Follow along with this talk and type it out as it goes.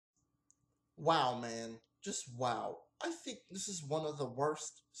Wow, man. Just wow. I think this is one of the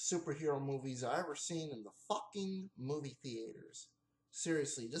worst superhero movies I ever seen in the fucking movie theaters.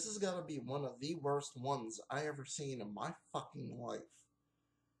 Seriously, this has got to be one of the worst ones I ever seen in my fucking life.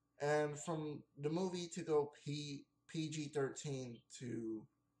 And from the movie to go PG-13 to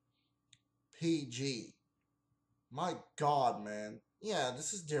PG. My god, man. Yeah,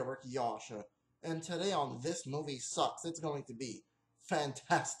 this is Derek Yasha. And today on This Movie Sucks, it's going to be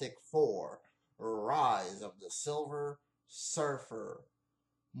Fantastic Four Rise of the Silver Surfer.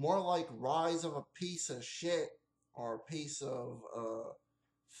 More like Rise of a piece of shit or a piece of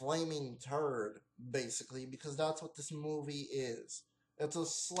flaming turd, basically, because that's what this movie is. It's a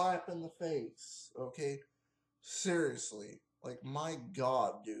slap in the face, okay? Seriously. Like, my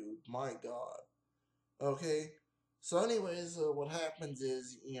god, dude. My god. Okay? So, anyways, what happens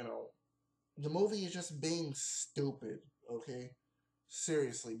is, the movie is just being stupid, okay?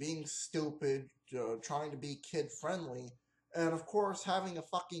 Seriously, being stupid, trying to be kid friendly, and of course, having a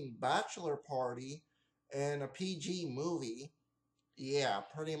fucking bachelor party and a PG movie. Yeah,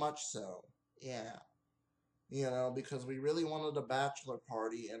 pretty much so. Yeah. Because we really wanted a bachelor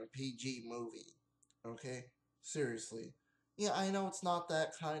party and a PG movie. Okay? Seriously. Yeah, I know it's not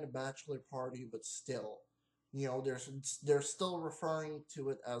that kind of bachelor party, but still. They're still referring to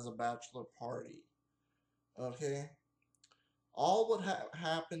it as a bachelor party. Okay? All what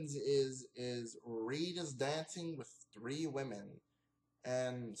happens is Reed is dancing with three women,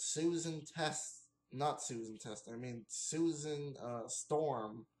 and Susan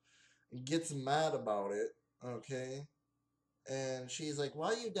Storm gets mad about it. Okay, and she's like, "Why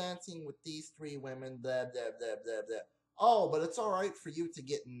are you dancing with these three women?" Blah blah blah blah blah. Oh, but it's all right for you to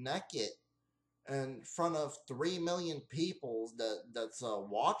get naked in front of 3 million people that's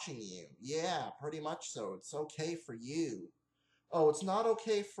watching you. Yeah, pretty much so. It's okay for you. Oh, it's not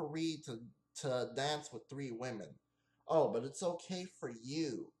okay for Reed to dance with three women. Oh, but it's okay for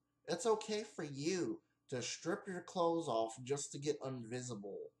you. It's okay for you to strip your clothes off just to get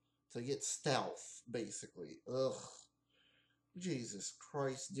invisible, to get stealth, basically. Ugh. Jesus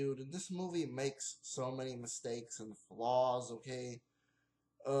Christ, dude. And this movie makes so many mistakes and flaws, okay?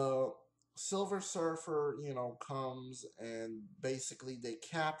 Uh, Silver Surfer, comes and basically they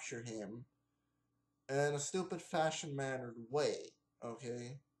capture him in a stupid fashion mannered way.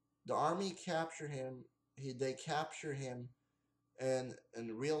 Okay, the army capture him. They capture him in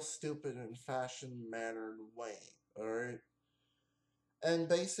real stupid and fashion mannered way. All right, and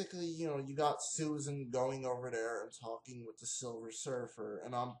basically, you got Susan going over there and talking with the Silver Surfer,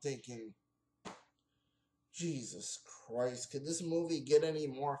 and I'm thinking, Jesus Christ, could this movie get any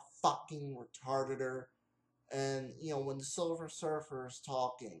more fucking retardeder? And when the Silver Surfer is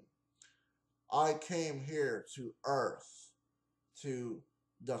talking, I came here to Earth to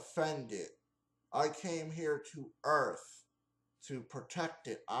defend it. I came here to Earth to protect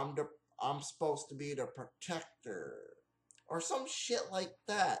it. I'm supposed to be the protector. Or some shit like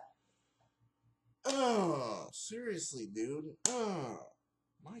that. Ugh, seriously, dude. Ugh.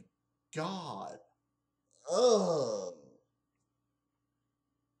 My god. Ugh.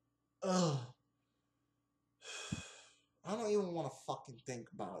 Ugh. I don't even want to fucking think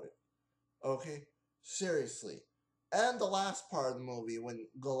about it. Okay? Seriously. And the last part of the movie when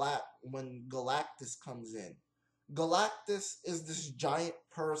Galactus comes in. Galactus is this giant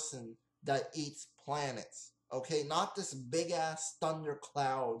person that eats planets. Okay, not this big ass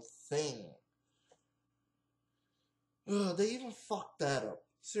thundercloud thing. Ugh, they even fucked that up.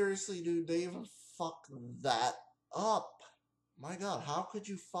 Seriously, dude, they even fucked that up. My god, how could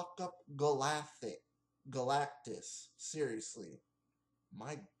you fuck up Galactus? Seriously.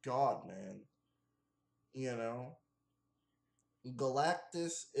 My god, man. You know?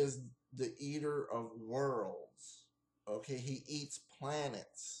 Galactus is the eater of worlds. Okay, he eats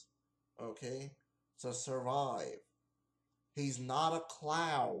planets. Okay, to survive. He's not a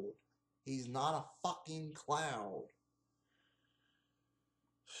cloud. He's not a fucking cloud.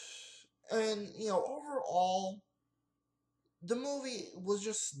 And, overall, the movie was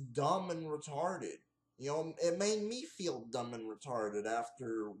just dumb and retarded. It made me feel dumb and retarded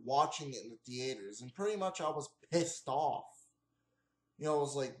after watching it in the theaters. And pretty much I was pissed off. I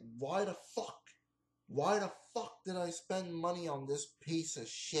was like, why the fuck? Why the fuck did I spend money on this piece of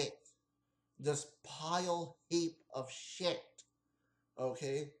shit? This pile heap of shit.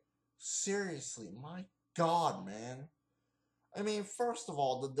 Okay? Seriously, my god, man. I mean, first of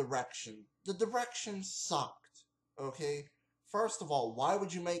all, the direction. The direction sucked. Okay? First of all, why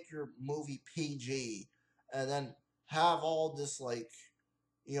would you make your movie PG and then have all this, like,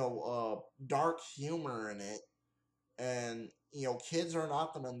 dark humor in it? And, kids are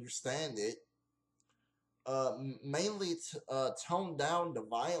not going to understand it. mainly tone down the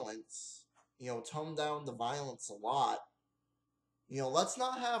violence. Tone down the violence a lot. Let's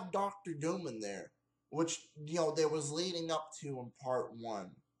not have Doctor Doom in there, which there was leading up to in part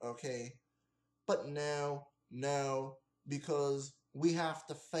one. Okay, but no, no, because we have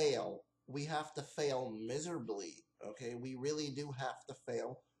to fail. We have to fail miserably. Okay, we really do have to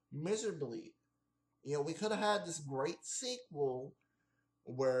fail miserably. We could have had this great sequel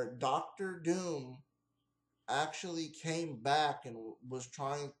where Doctor Doom actually came back and was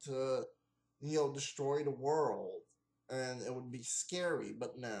trying to, destroy the world, and it would be scary.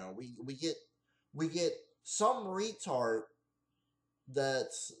 But no, we get some retard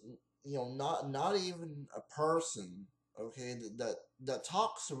that's not even a person. Okay, that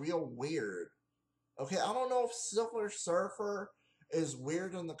talks real weird. Okay, I don't know if Silver Surfer is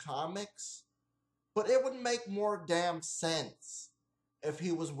weird in the comics, but it would make more damn sense if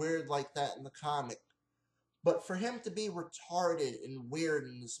he was weird like that in the comic. But for him to be retarded and weird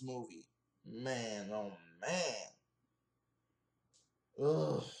in this movie, man, oh man.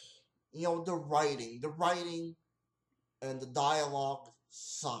 Ugh. The writing and the dialogue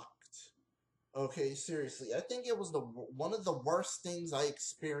sucked. Okay, seriously. I think it was one of the worst things I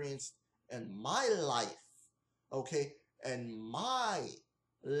experienced in my life. Okay? In my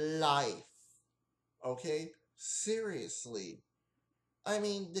life. Okay? Seriously. I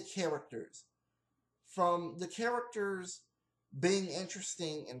mean, the characters. From the characters being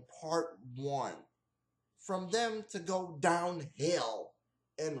interesting in part one, from them to go downhill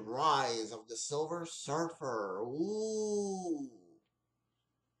in Rise of the Silver Surfer. Ooh.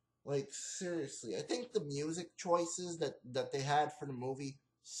 Like, seriously, I think the music choices that they had for the movie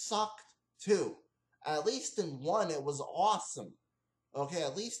sucked too. At least in one, it was awesome. Okay,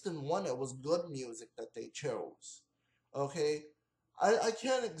 at least in one, it was good music that they chose. Okay, I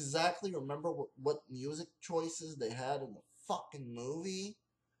can't exactly remember what music choices they had in the fucking movie,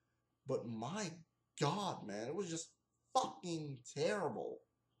 but my god, man, it was just fucking terrible.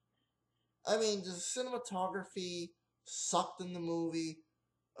 I mean, the cinematography sucked in the movie.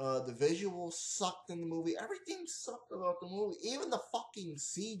 The visuals sucked in the movie. Everything sucked about the movie. Even the fucking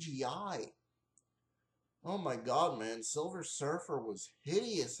CGI. Oh my god, man. Silver Surfer was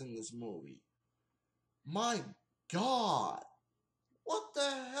hideous in this movie. My god. What the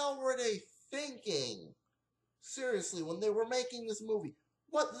hell were they thinking? Seriously, when they were making this movie,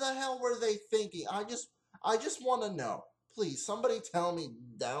 what the hell were they thinking? I just want to know. Please, somebody tell me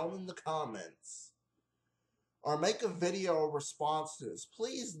down in the comments. Or make a video response to this.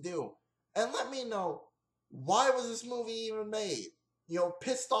 Please do. And let me know, why was this movie even made?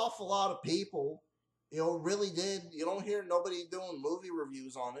 Pissed off a lot of people. Really did. You don't hear nobody doing movie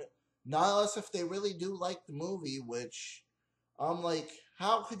reviews on it. Not unless if they really do like the movie, which I'm like,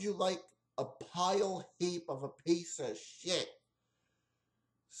 how could you like a pile heap of a piece of shit?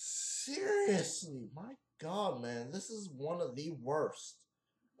 Seriously, my god, man, this is one of the worst.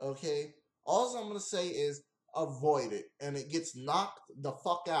 Okay? All I'm gonna say is avoid it, and it gets knocked the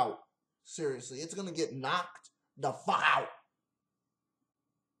fuck out. Seriously, it's gonna get knocked the fuck out.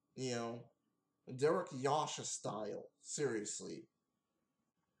 You know, Derek Yasha style. Seriously.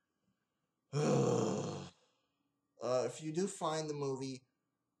 If you do find the movie,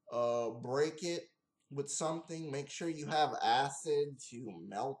 break it with something. Make sure you have acid to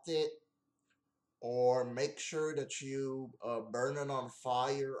melt it, or make sure that you burn it on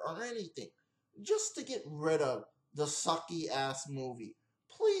fire or anything, just to get rid of the sucky ass movie.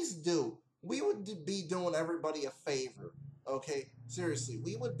 Please do. We would be doing everybody a favor. Okay, seriously,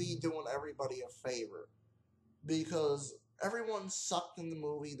 we would be doing everybody a favor because everyone sucked in the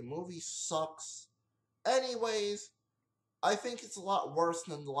movie. The movie sucks. Anyways, I think it's a lot worse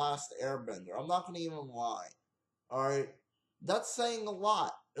than The Last Airbender. I'm not gonna even lie. Alright? That's saying a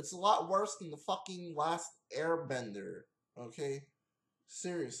lot. It's a lot worse than the fucking Last Airbender. Okay?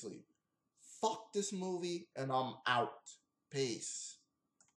 Seriously. Fuck this movie, and I'm out. Peace.